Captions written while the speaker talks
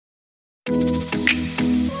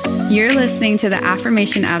You're listening to the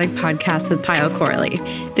Affirmation Addict podcast with Pyle Corley.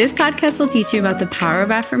 This podcast will teach you about the power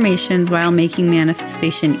of affirmations while making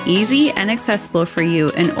manifestation easy and accessible for you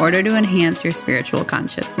in order to enhance your spiritual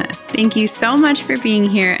consciousness. Thank you so much for being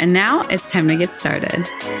here, and now it's time to get started.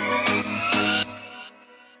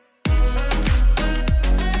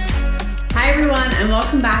 Hi everyone, and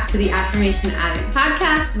welcome back to the Affirmation Addict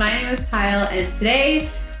podcast. My name is Pyle, and today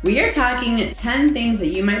we are talking 10 things that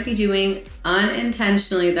you might be doing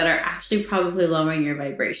unintentionally that are actually probably lowering your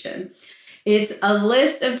vibration. It's a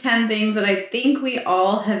list of 10 things that I think we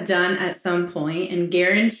all have done at some point, and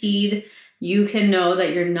guaranteed you can know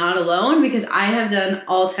that you're not alone because I have done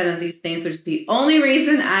all 10 of these things, which is the only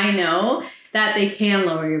reason I know that they can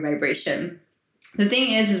lower your vibration. The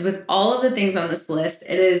thing is with all of the things on this list,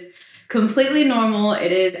 it is completely normal.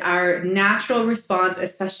 It is our natural response,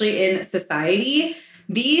 especially in society.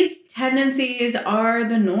 These tendencies are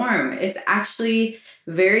the norm. It's actually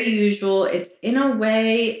very usual. It's in a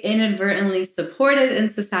way inadvertently supported in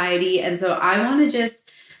society. And so I want to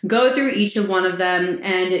just go through each of one of them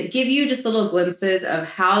and give you just little glimpses of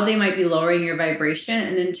how they might be lowering your vibration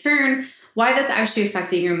and in turn, why that's actually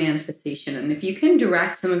affecting your manifestation. And if you can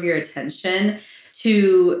direct some of your attention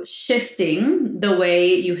to shifting the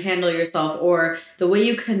way you handle yourself or the way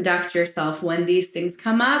you conduct yourself when these things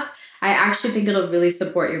come up, I actually think it'll really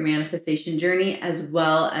support your manifestation journey as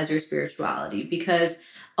well as your spirituality, because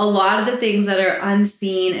a lot of the things that are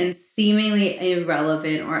unseen and seemingly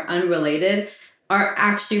irrelevant or unrelated are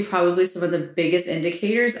actually probably some of the biggest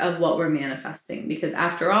indicators of what we're manifesting. Because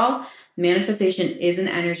after all, manifestation is an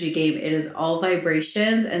energy game. It is all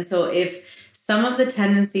vibrations. And so if some of the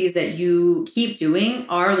tendencies that you keep doing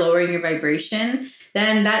are lowering your vibration,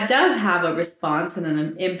 then that does have a response and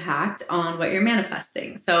an impact on what you're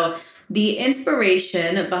manifesting. So the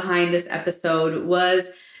inspiration behind this episode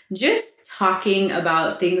was just talking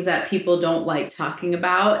about things that people don't like talking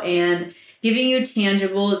about and giving you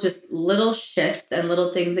tangible, just little shifts and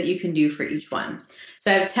little things that you can do for each one.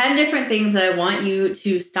 So I have 10 different things that I want you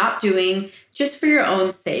to stop doing just for your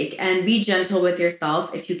own sake, and be gentle with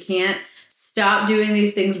yourself. If you can't stop doing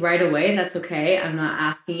these things right away, that's okay. I'm not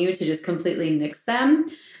asking you to just completely nix them,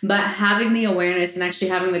 but having the awareness and actually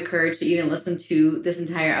having the courage to even listen to this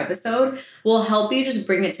entire episode will help you just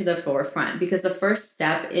bring it to the forefront, because the first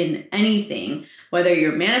step in anything, whether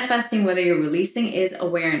you're manifesting, whether you're releasing, is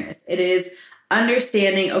awareness. It is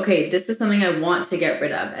understanding, okay, this is something I want to get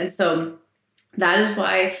rid of. And so that is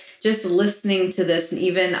why just listening to this and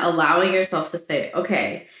even allowing yourself to say,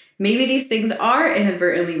 okay, maybe these things are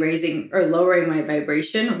inadvertently raising or lowering my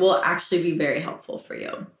vibration will actually be very helpful for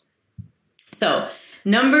you. So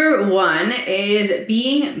number one is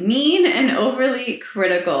being mean and overly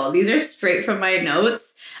critical. These are straight from my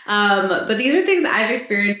notes, but these are things I've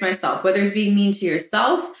experienced myself, whether it's being mean to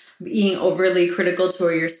yourself, being overly critical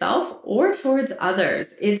toward yourself or towards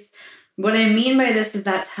others. It's what I mean by this is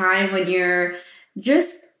that time when you're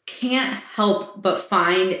just can't help but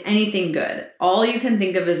find anything good. All you can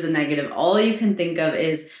think of is the negative. All you can think of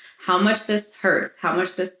is how much this hurts, how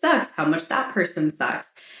much this sucks, how much that person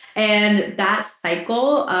sucks. And that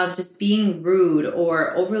cycle of just being rude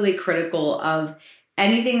or overly critical of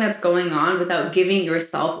anything that's going on without giving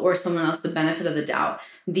yourself or someone else the benefit of the doubt,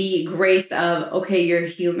 the grace of, okay, you're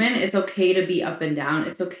human. It's okay to be up and down.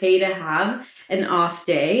 It's okay to have an off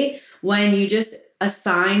day when you just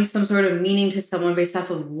assign some sort of meaning to someone based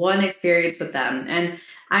off of one experience with them. And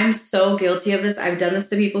I'm so guilty of this. I've done this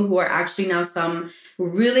to people who are actually now some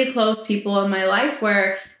really close people in my life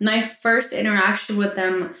where my first interaction with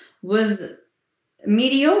them was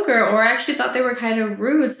mediocre or I actually thought they were kind of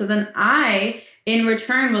rude. So then I, in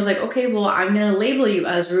return, was like, okay, well, I'm going to label you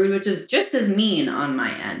as rude, which is just as mean on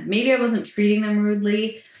my end. Maybe I wasn't treating them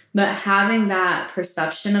rudely, but having that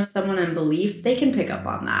perception of someone and belief, they can pick up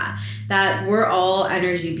on that we're all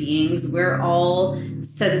energy beings. We're all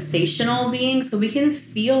sensational beings. So we can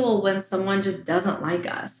feel when someone just doesn't like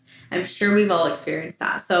us. I'm sure we've all experienced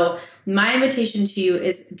that. So my invitation to you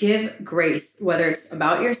is give grace, whether it's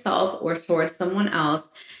about yourself or towards someone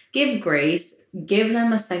else. Give grace. Give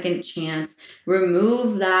them a second chance.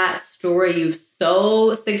 Remove that story you've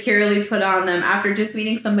so securely put on them after just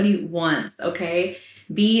meeting somebody once, okay?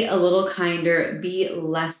 Be a little kinder, be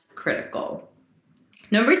less critical.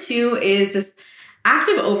 Number two is this act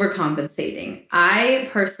of overcompensating. I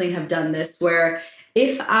personally have done this where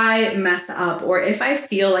if I mess up or if I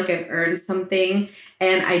feel like I've earned something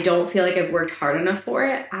and I don't feel like I've worked hard enough for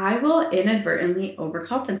it, I will inadvertently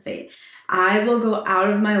overcompensate. I will go out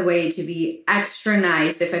of my way to be extra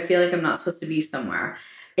nice if I feel like I'm not supposed to be somewhere.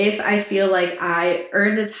 if I feel like I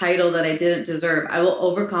earned a title that I didn't deserve, I will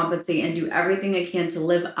overcompensate and do everything I can to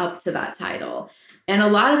live up to that title. And a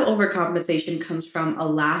lot of overcompensation comes from a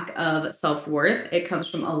lack of self-worth. It comes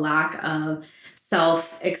from a lack of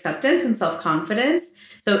self-acceptance and self-confidence.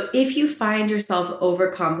 So if you find yourself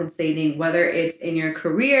overcompensating, whether it's in your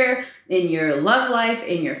career, in your love life,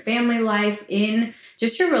 in your family life, in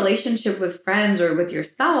just your relationship with friends or with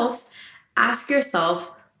yourself, ask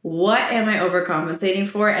yourself, what am I overcompensating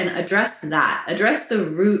for? And address that. Address the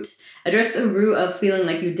root. Address the root of feeling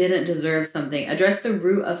like you didn't deserve something. Address the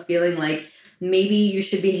root of feeling like maybe you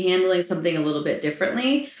should be handling something a little bit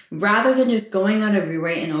differently rather than just going out of your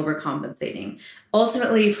way and overcompensating.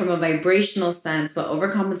 Ultimately, from a vibrational sense, what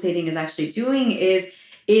overcompensating is actually doing is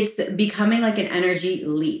it's becoming like an energy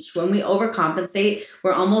leech. When we overcompensate,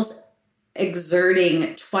 we're almost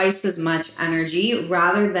exerting twice as much energy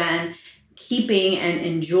rather than keeping and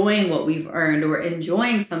enjoying what we've earned or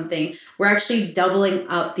enjoying something. We're actually doubling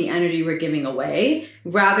up the energy we're giving away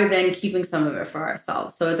rather than keeping some of it for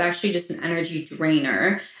ourselves. So it's actually just an energy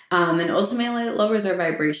drainer. And ultimately it lowers our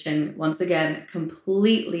vibration, once again,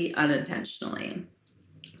 completely unintentionally.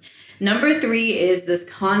 Number 3 is this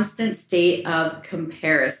constant state of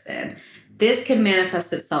comparison. This can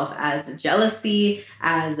manifest itself as jealousy,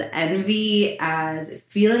 as envy, as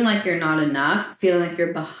feeling like you're not enough, feeling like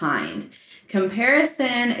you're behind.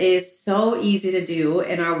 Comparison is so easy to do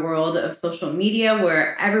in our world of social media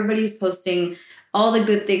where everybody's posting all the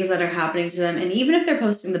good things that are happening to them. And even if they're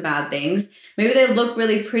posting the bad things, maybe they look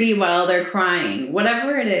really pretty while they're crying,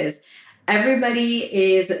 whatever it is. Everybody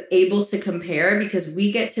is able to compare because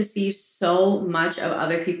we get to see so much of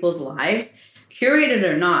other people's lives, curated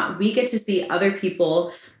or not. We get to see other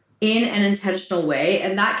people in an intentional way,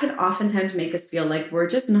 and that can oftentimes make us feel like we're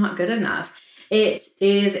just not good enough. It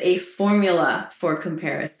is a formula for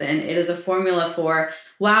comparison. It is a formula for,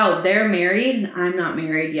 wow, they're married and I'm not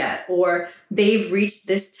married yet. Or they've reached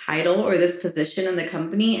this title or this position in the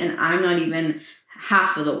company and I'm not even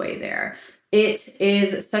half of the way there. It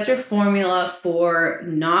is such a formula for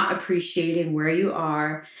not appreciating where you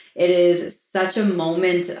are. It is such a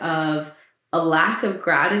moment of a lack of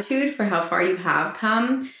gratitude for how far you have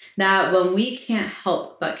come that when we can't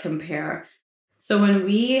help but compare. So when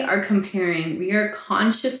we are comparing, we are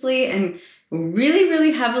consciously and really,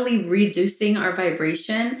 really heavily reducing our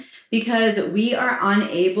vibration because we are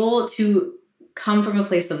unable to come from a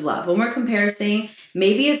place of love. When we're comparing,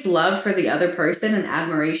 maybe it's love for the other person and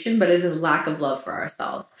admiration, but it is lack of love for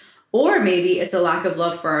ourselves. Or maybe it's a lack of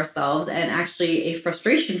love for ourselves and actually a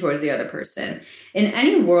frustration towards the other person. In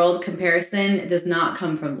any world, comparison does not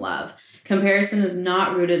come from love. Comparison is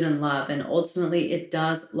not rooted in love, and ultimately it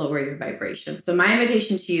does lower your vibration. So my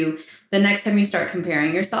invitation to you, the next time you start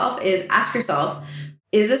comparing yourself, is ask yourself,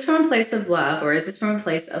 is this from a place of love or is this from a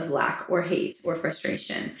place of lack or hate or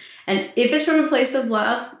frustration? And if it's from a place of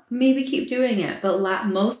love, maybe keep doing it. But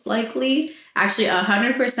most likely, actually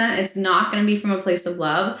 100%, it's not going to be from a place of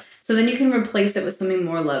love. So then you can replace it with something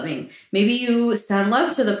more loving. Maybe you send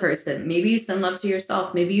love to the person. Maybe you send love to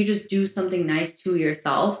yourself. Maybe you just do something nice to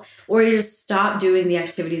yourself, or you just stop doing the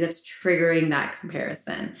activity that's triggering that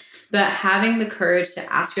comparison. But having the courage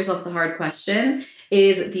to ask yourself the hard question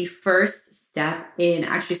is the first step in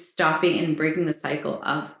actually stopping and breaking the cycle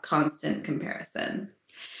of constant comparison.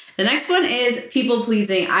 The next one is people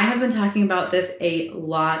pleasing. I have been talking about this a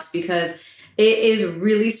lot because it is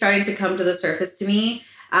really starting to come to the surface to me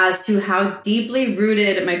as to how deeply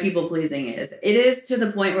rooted my people pleasing is. It is to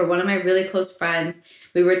the point where one of my really close friends,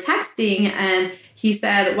 we were texting and he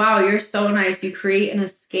said, wow, you're so nice. You create an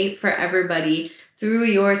escape for everybody through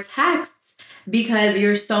your texts because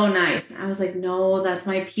you're so nice. And I was like, no, that's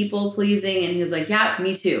my people pleasing. And he was like, yeah,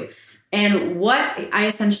 me too. And what I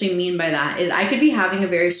essentially mean by that is I could be having a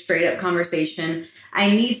very straight up conversation.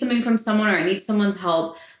 I need something from someone or I need someone's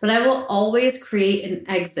help, but I will always create an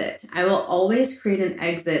exit. I will always create an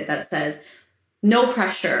exit that says, no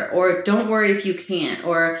pressure, or don't worry if you can't,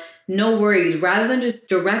 or no worries, rather than just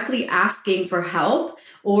directly asking for help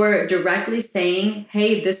or directly saying,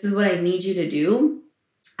 hey, this is what I need you to do.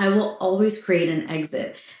 I will always create an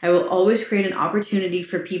exit. I will always create an opportunity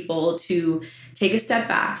for people to take a step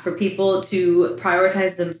back, for people to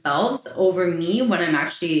prioritize themselves over me when I'm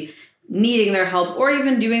actually needing their help or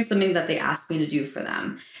even doing something that they ask me to do for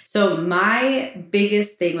them. So my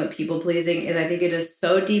biggest thing with people pleasing is I think it is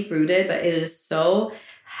so deep rooted, but it is so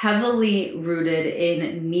heavily rooted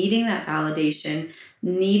in needing that validation,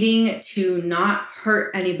 needing to not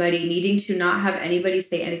hurt anybody, needing to not have anybody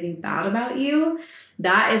say anything bad about you.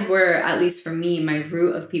 That is where, at least for me, my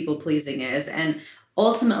root of people pleasing is. And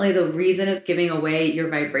ultimately the reason it's giving away your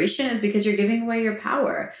vibration is because you're giving away your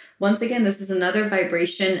power. Once again, this is another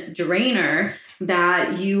vibration drainer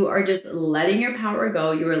that you are just letting your power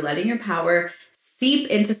go. You are letting your power seep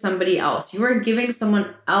into somebody else. You are giving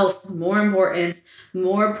someone else more importance,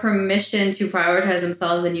 more permission to prioritize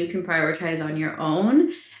themselves than you can prioritize on your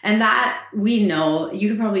own. And that, we know, you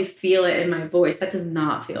can probably feel it in my voice. That does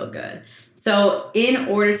not feel good. So in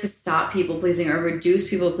order to stop people pleasing or reduce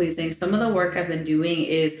people pleasing, some of the work I've been doing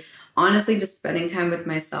is honestly just spending time with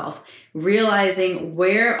myself, realizing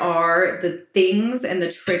where are the things and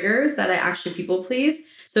the triggers that I actually people please.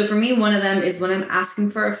 So for me, one of them is when I'm asking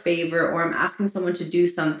for a favor or I'm asking someone to do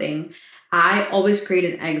something, I always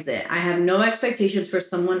create an exit. I have no expectations for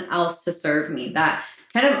someone else to serve me. That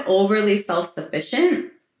kind of overly self-sufficient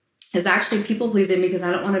is actually people pleasing because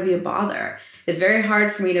I don't want to be a bother. It's very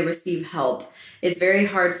hard for me to receive help. It's very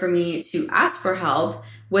hard for me to ask for help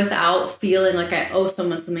without feeling like I owe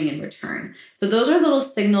someone something in return. So those are little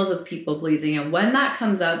signals of people pleasing. And when that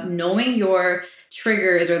comes up, knowing your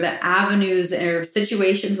triggers or the avenues or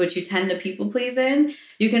situations which you tend to people please in,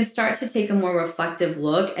 you can start to take a more reflective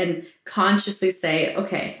look and consciously say,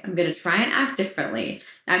 okay, I'm going to try and act differently.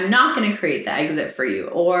 I'm not going to create the exit for you,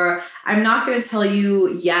 or I'm not going to tell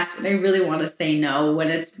you yes when I really want to say no, when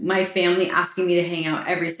it's my family asking me to hang out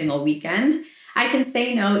every single weekend. I can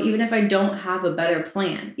say no even if I don't have a better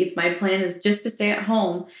plan. If my plan is just to stay at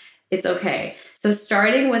home, it's okay. So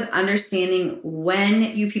starting with understanding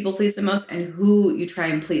when you people please the most and who you try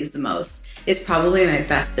and please the most is probably my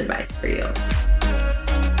best advice for you.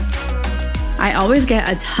 I always get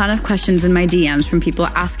a ton of questions in my DMs from people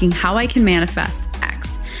asking how I can manifest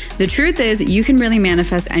X. The truth is, you can really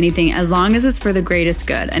manifest anything as long as it's for the greatest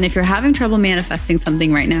good. And if you're having trouble manifesting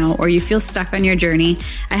something right now, or you feel stuck on your journey,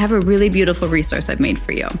 I have a really beautiful resource I've made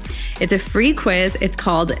for you. It's a free quiz. It's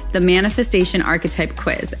called the Manifestation Archetype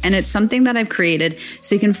Quiz. And it's something that I've created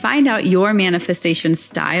so you can find out your manifestation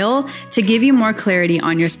style to give you more clarity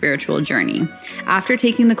on your spiritual journey. After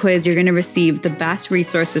taking the quiz, you're going to receive the best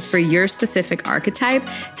resources for your specific archetype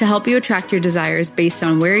to help you attract your desires based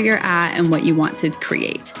on where you're at and what you want to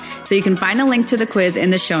create. So you can find a link to the quiz in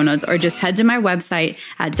the show notes, or just head to my website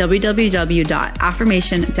at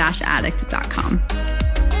www.affirmation-addict.com.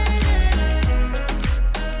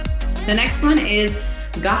 The next one is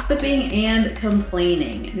gossiping and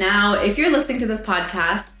complaining. Now, if you're listening to this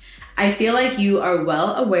podcast, I feel like you are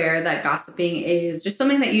well aware that gossiping is just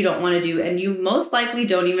something that you don't want to do, and you most likely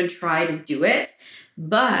don't even try to do it,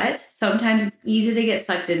 but sometimes it's easy to get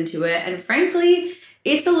sucked into it. And frankly,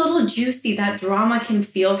 it's a little juicy. That drama can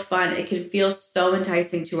feel fun. It can feel so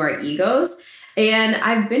enticing to our egos. And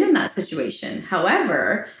I've been in that situation.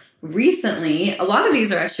 However, recently, a lot of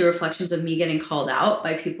these are actually reflections of me getting called out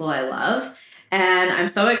by people I love. And I'm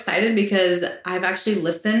so excited because I've actually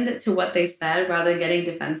listened to what they said rather than getting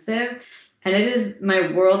defensive. And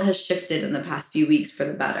my world has shifted in the past few weeks for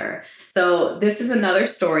the better. So this is another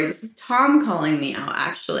story. This is Tom calling me out,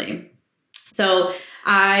 actually. So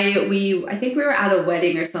I think we were at a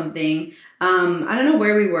wedding or something. I don't know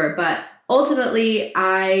where we were, but ultimately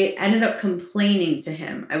I ended up complaining to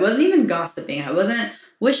him. I wasn't even gossiping. I wasn't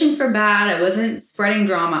wishing for bad. I wasn't spreading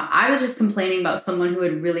drama. I was just complaining about someone who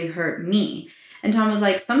had really hurt me. And Tom was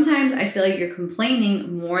like, sometimes I feel like you're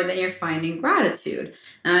complaining more than you're finding gratitude.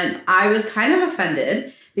 And I was kind of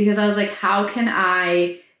offended because I was like, how can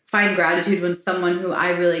I find gratitude when someone who I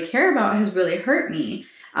really care about has really hurt me?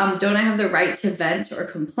 Don't I have the right to vent or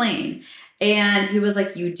complain? And he was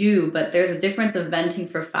like, you do, but there's a difference of venting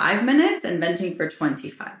for 5 minutes and venting for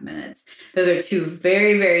 25 minutes. Those are two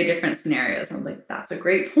very, very different scenarios. I was like, that's a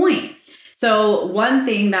great point. So one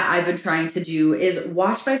thing that I've been trying to do is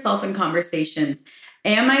watch myself in conversations.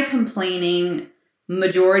 Am I complaining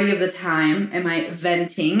majority of the time? Am I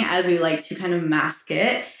venting, as we like to kind of mask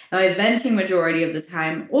it? Am I venting majority of the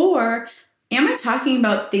time? Or am I talking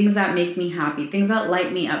about things that make me happy, things that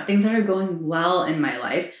light me up, things that are going well in my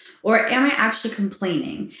life? Or am I actually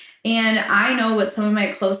complaining? And I know with some of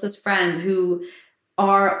my closest friends who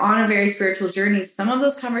are on a very spiritual journey, some of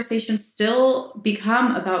those conversations still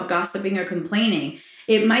become about gossiping or complaining.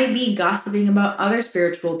 It might be gossiping about other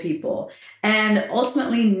spiritual people. And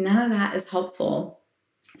ultimately, none of that is helpful.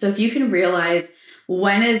 So if you can realize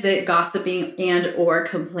when is it gossiping and or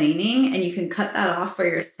complaining, and you can cut that off for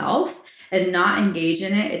yourself and not engage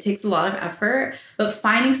in it, it takes a lot of effort, but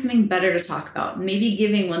finding something better to talk about, maybe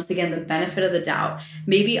giving, once again, the benefit of the doubt,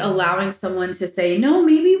 maybe allowing someone to say, no,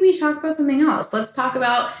 maybe we talk about something else. Let's talk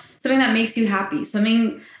about something that makes you happy,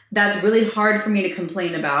 something that's really hard for me to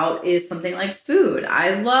complain about is something like food.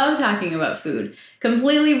 I love talking about food.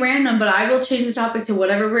 Completely random, but I will change the topic to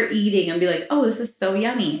whatever we're eating and be like, oh, this is so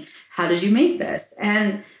yummy. How did you make this?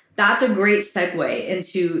 And that's a great segue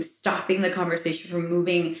into stopping the conversation from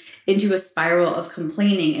moving into a spiral of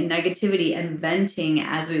complaining and negativity and venting,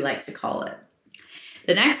 as we like to call it.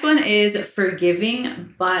 The next one is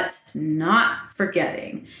forgiving, but not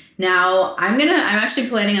forgetting. Now, I'm actually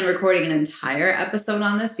planning on recording an entire episode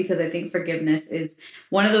on this because I think forgiveness is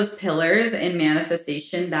one of those pillars in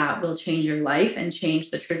manifestation that will change your life and change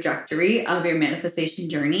the trajectory of your manifestation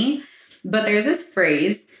journey. But there's this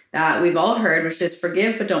phrase that we've all heard, which is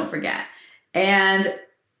forgive, but don't forget. And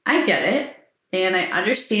I get it. And I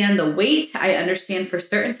understand the weight. I understand for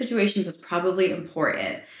certain situations, it's probably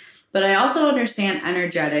important. But I also understand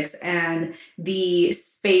energetics and the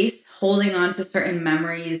space holding on to certain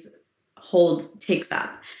memories takes up.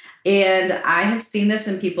 And I have seen this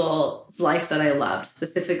in people's life that I loved,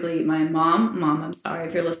 specifically my mom. Mom, I'm sorry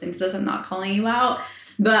if you're listening to this, I'm not calling you out.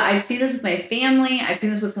 But I've seen this with my family. I've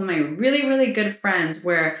seen this with some of my really, really good friends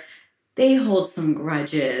where they hold some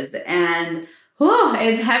grudges. And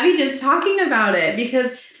it's heavy just talking about it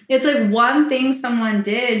because it's like one thing someone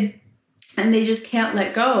did and they just can't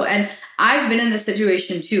let go. And I've been in this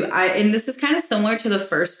situation too. And this is kind of similar to the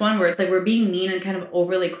first one where it's like we're being mean and kind of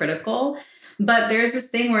overly critical. But there's this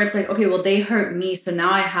thing where it's like, okay, well, they hurt me. So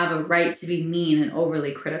now I have a right to be mean and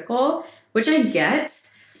overly critical, which I get.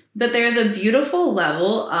 But there's a beautiful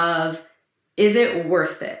level of, is it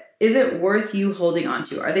worth it? Is it worth you holding on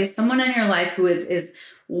to? Are they someone in your life who is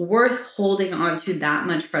worth holding on to that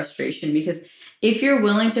much frustration? Because if you're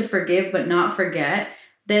willing to forgive but not forget,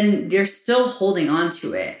 then you're still holding on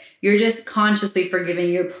to it. You're just consciously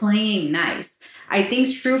forgiving. You're playing nice. I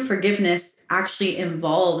think true forgiveness actually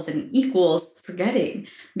involves and equals forgetting,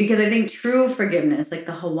 because I think true forgiveness, like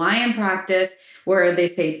the Hawaiian practice where they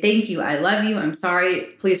say, thank you, I love you, I'm sorry,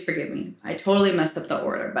 please forgive me. I totally messed up the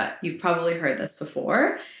order, but you've probably heard this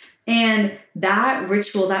before. And that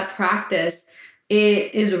ritual, that practice,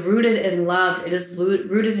 it is rooted in love. It is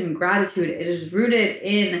rooted in gratitude. It is rooted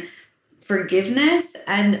in forgiveness,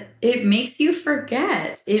 and it makes you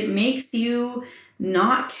forget. It makes you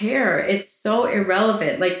not care. It's so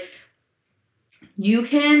irrelevant. Like, you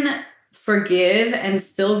can forgive and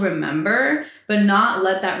still remember, but not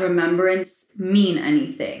let that remembrance mean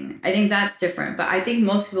anything. I think that's different. But I think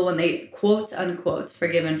most people, when they quote unquote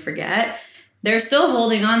forgive and forget, they're still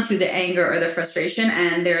holding on to the anger or the frustration.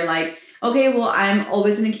 And they're like, okay, well, I'm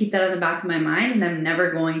always going to keep that in the back of my mind, and I'm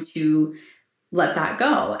never going to let that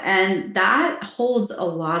go. And that holds a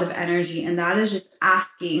lot of energy. And that is just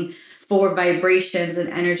asking for vibrations and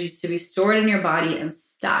energies to be stored in your body and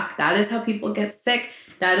stuck. That is how people get sick.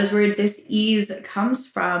 That is where dis-ease comes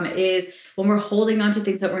from, is when we're holding on to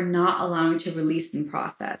things that we're not allowing to release and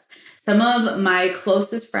process. Some of my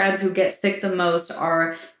closest friends who get sick the most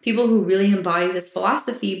are people who really embody this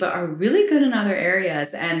philosophy, but are really good in other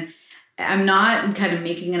areas. And I'm not kind of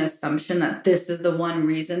making an assumption that this is the one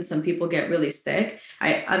reason some people get really sick.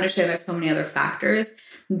 I understand there's so many other factors,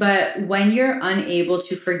 but when you're unable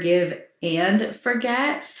to forgive and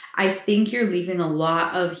forget, I think you're leaving a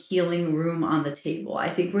lot of healing room on the table.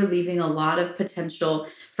 I think we're leaving a lot of potential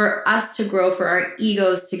for us to grow, for our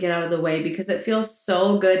egos to get out of the way, because it feels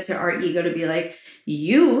so good to our ego to be like,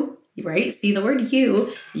 you, right? See the word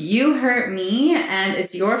you hurt me and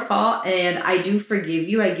it's your fault. And I do forgive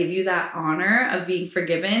you. I give you that honor of being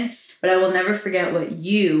forgiven, but I will never forget what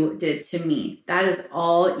you did to me. That is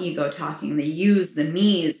all ego talking. The yous, the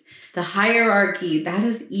me's, the hierarchy, that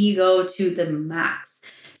is ego to the max.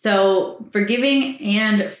 So forgiving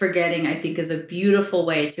and forgetting, I think, is a beautiful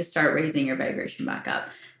way to start raising your vibration back up.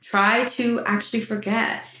 Try to actually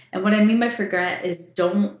forget. And what I mean by forget is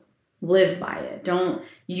don't live by it. Don't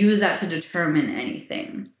use that to determine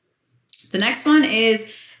anything. The next one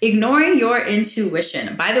is ignoring your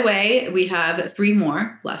intuition. By the way, we have 3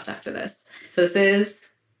 more left after this. So this is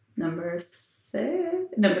number 7,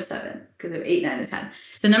 because we have 8, 9, and 10.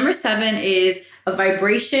 So number 7 is a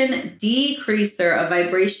vibration decreaser, a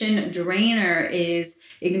vibration drainer is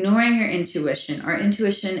ignoring your intuition. Our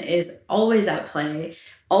intuition is always at play,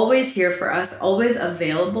 always here for us, always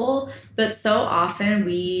available, but so often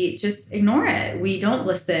we just ignore it. We don't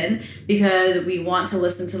listen because we want to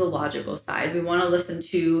listen to the logical side. We want to listen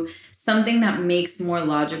to something that makes more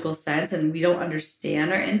logical sense, and we don't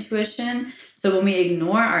understand our intuition. So when we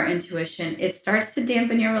ignore our intuition, it starts to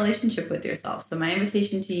dampen your relationship with yourself. So my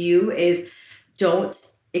invitation to you is don't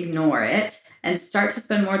ignore it and start to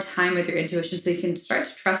spend more time with your intuition so you can start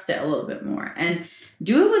to trust it a little bit more. And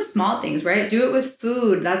do it with small things, right? Do it with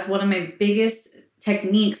food. That's one of my biggest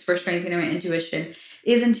techniques for strengthening my intuition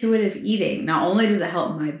is intuitive eating. Not only does it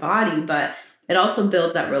help my body, but it also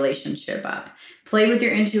builds that relationship up. Play with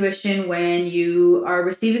your intuition when you are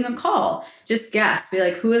receiving a call. Just guess. Be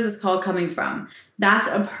like, who is this call coming from? That's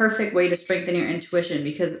a perfect way to strengthen your intuition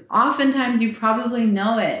because oftentimes you probably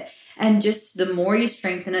know it. And just the more you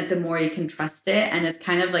strengthen it, the more you can trust it. And it's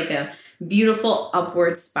kind of like a beautiful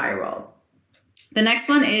upward spiral. The next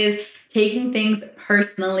one is taking things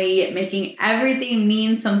personally, making everything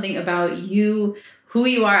mean something about you, who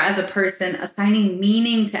you are as a person, assigning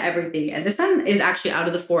meaning to everything. And this one is actually out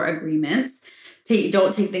of the 4 agreements.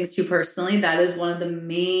 Don't take things too personally. That is one of the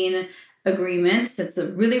main agreements. It's a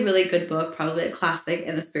really, really good book, probably a classic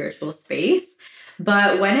in the spiritual space.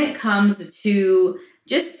 But when it comes to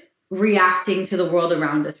just reacting to the world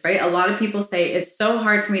around us, right? A lot of people say, it's so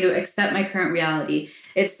hard for me to accept my current reality.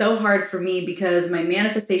 It's so hard for me because my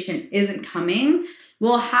manifestation isn't coming.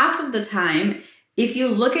 Well, half of the time, if you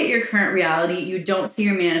look at your current reality, you don't see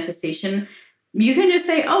your manifestation, you can just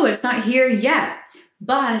say, oh, it's not here yet.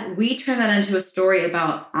 But we turn that into a story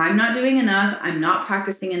about, I'm not doing enough, I'm not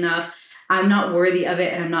practicing enough, I'm not worthy of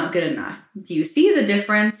it, and I'm not good enough. Do you see the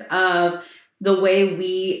difference of the way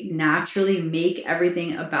we naturally make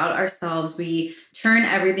everything about ourselves? We turn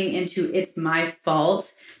everything into, it's my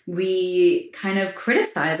fault. We kind of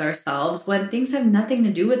criticize ourselves when things have nothing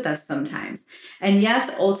to do with us sometimes. And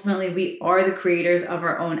yes, ultimately, we are the creators of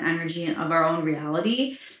our own energy and of our own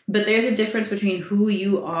reality. But there's a difference between who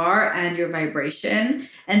you are and your vibration.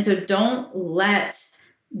 And so don't let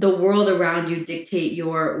the world around you dictate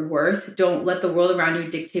your worth. Don't let the world around you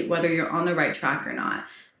dictate whether you're on the right track or not.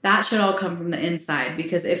 That should all come from the inside,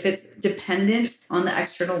 because if it's dependent on the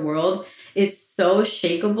external world, it's so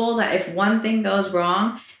shakeable that if one thing goes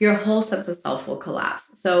wrong, your whole sense of self will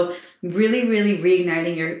collapse. So really, really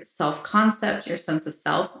reigniting your self-concept, your sense of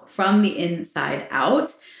self from the inside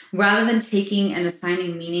out, rather than taking and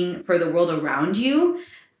assigning meaning for the world around you.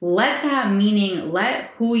 Let that meaning, let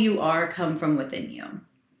who you are come from within you.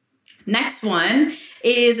 Next one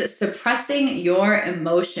is suppressing your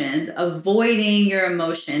emotions, avoiding your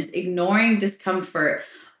emotions, ignoring discomfort.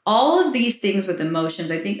 All of these things with emotions,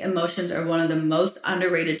 I think emotions are one of the most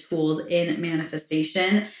underrated tools in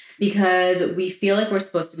manifestation because we feel like we're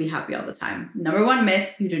supposed to be happy all the time. Number one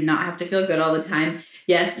myth, you do not have to feel good all the time.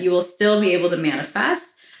 Yes, you will still be able to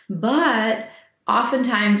manifest, but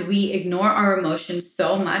oftentimes we ignore our emotions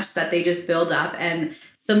so much that they just build up. And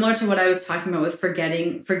similar to what I was talking about with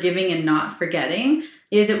forgiving and not forgetting,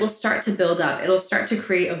 is it will start to build up. It'll start to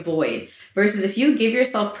create a void. Versus if you give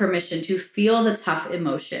yourself permission to feel the tough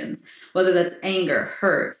emotions, whether that's anger,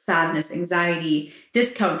 hurt, sadness, anxiety,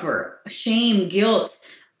 discomfort, shame, guilt,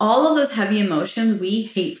 all of those heavy emotions, we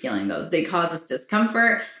hate feeling those. They cause us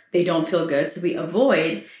discomfort. They don't feel good. So we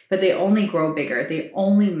avoid, but they only grow bigger. They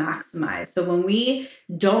only maximize. So when we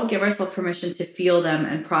don't give ourselves permission to feel them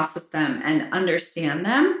and process them and understand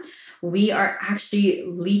them, we are actually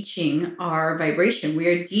leaching our vibration. We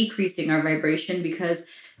are decreasing our vibration because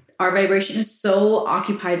our vibration is so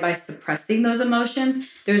occupied by suppressing those emotions.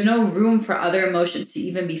 There's no room for other emotions to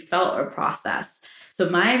even be felt or processed. So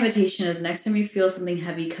my invitation is next time you feel something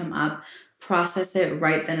heavy come up, process it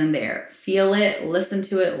right then and there. Feel it, listen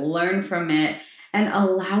to it, learn from it, and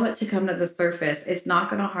allow it to come to the surface. It's not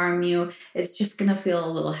going to harm you. It's just going to feel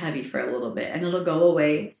a little heavy for a little bit, and it'll go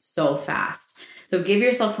away so fast. So give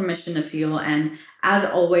yourself permission to feel. And as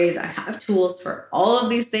always, I have tools for all of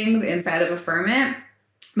these things inside of Affirm It,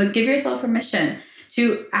 but give yourself permission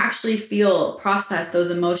to actually feel, process those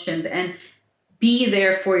emotions, and be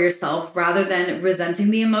there for yourself rather than resenting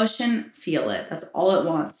the emotion. Feel it. That's all it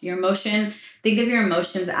wants. Your emotion, think of your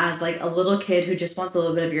emotions as like a little kid who just wants a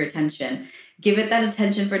little bit of your attention. Give it that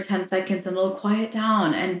attention for 10 seconds and it'll quiet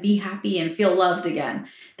down and be happy and feel loved again.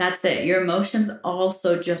 That's it. Your emotions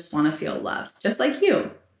also just want to feel loved, just like you.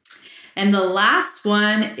 And the last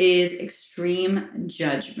one is extreme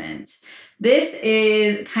judgment. This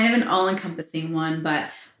is kind of an all-encompassing one, but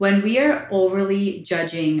when we are overly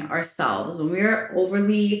judging ourselves, when we are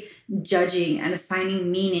overly judging and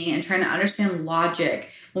assigning meaning and trying to understand logic,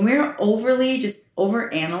 when we are overly just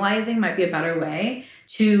overanalyzing, might be a better way,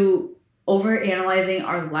 to overanalyzing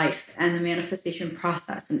our life and the manifestation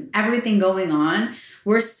process and everything going on,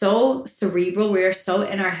 we're so cerebral, we are so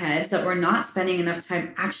in our heads that we're not spending enough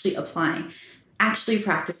time actually applying, actually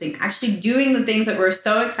practicing, actually doing the things that we're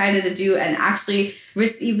so excited to do and actually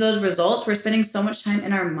receive those results. We're spending so much time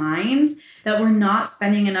in our minds that we're not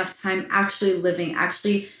spending enough time actually living,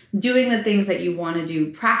 actually doing the things that you want to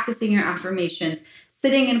do, practicing your affirmations,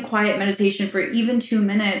 sitting in quiet meditation for even 2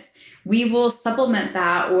 minutes. We will supplement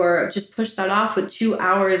that or just push that off with 2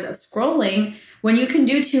 hours of scrolling when you can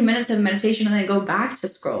do 2 minutes of meditation and then go back to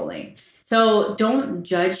scrolling. So don't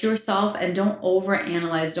judge yourself and don't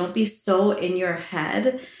overanalyze. Don't be so in your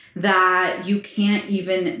head that you can't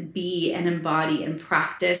even be and embody and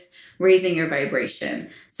practice raising your vibration.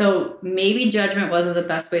 So maybe judgment wasn't the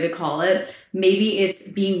best way to call it. Maybe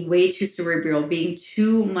it's being way too cerebral, being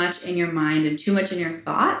too much in your mind and too much in your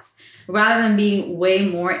thoughts, rather than being way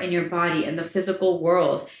more in your body, in the physical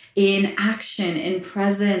world, in action, in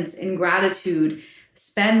presence, in gratitude.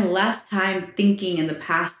 Spend less time thinking in the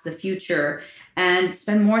past, the future, and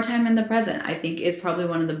spend more time in the present, I think is probably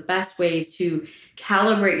one of the best ways to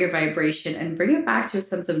calibrate your vibration and bring it back to a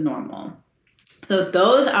sense of normal. So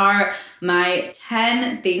those are my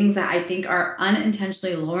 10 things that I think are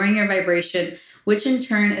unintentionally lowering your vibration, which in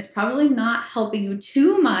turn is probably not helping you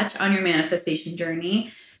too much on your manifestation journey.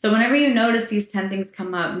 So whenever you notice these 10 things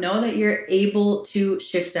come up, know that you're able to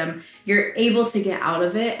shift them. You're able to get out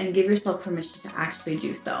of it and give yourself permission to actually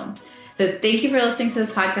do so. So thank you for listening to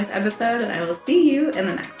this podcast episode, and I will see you in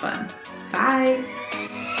the next one. Bye.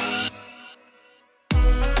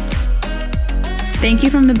 Thank you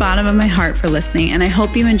from the bottom of my heart for listening, and I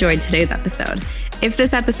hope you enjoyed today's episode. If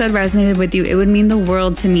this episode resonated with you, it would mean the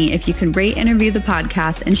world to me if you could rate and review the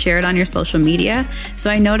podcast and share it on your social media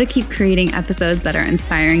so I know to keep creating episodes that are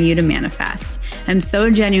inspiring you to manifest. I'm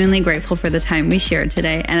so genuinely grateful for the time we shared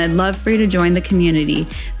today, and I'd love for you to join the community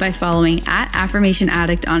by following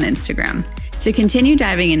 @AffirmationAddict on Instagram. To continue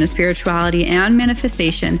diving into spirituality and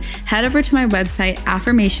manifestation, head over to my website,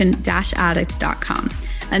 affirmation-addict.com.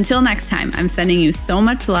 Until next time, I'm sending you so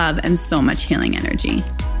much love and so much healing energy.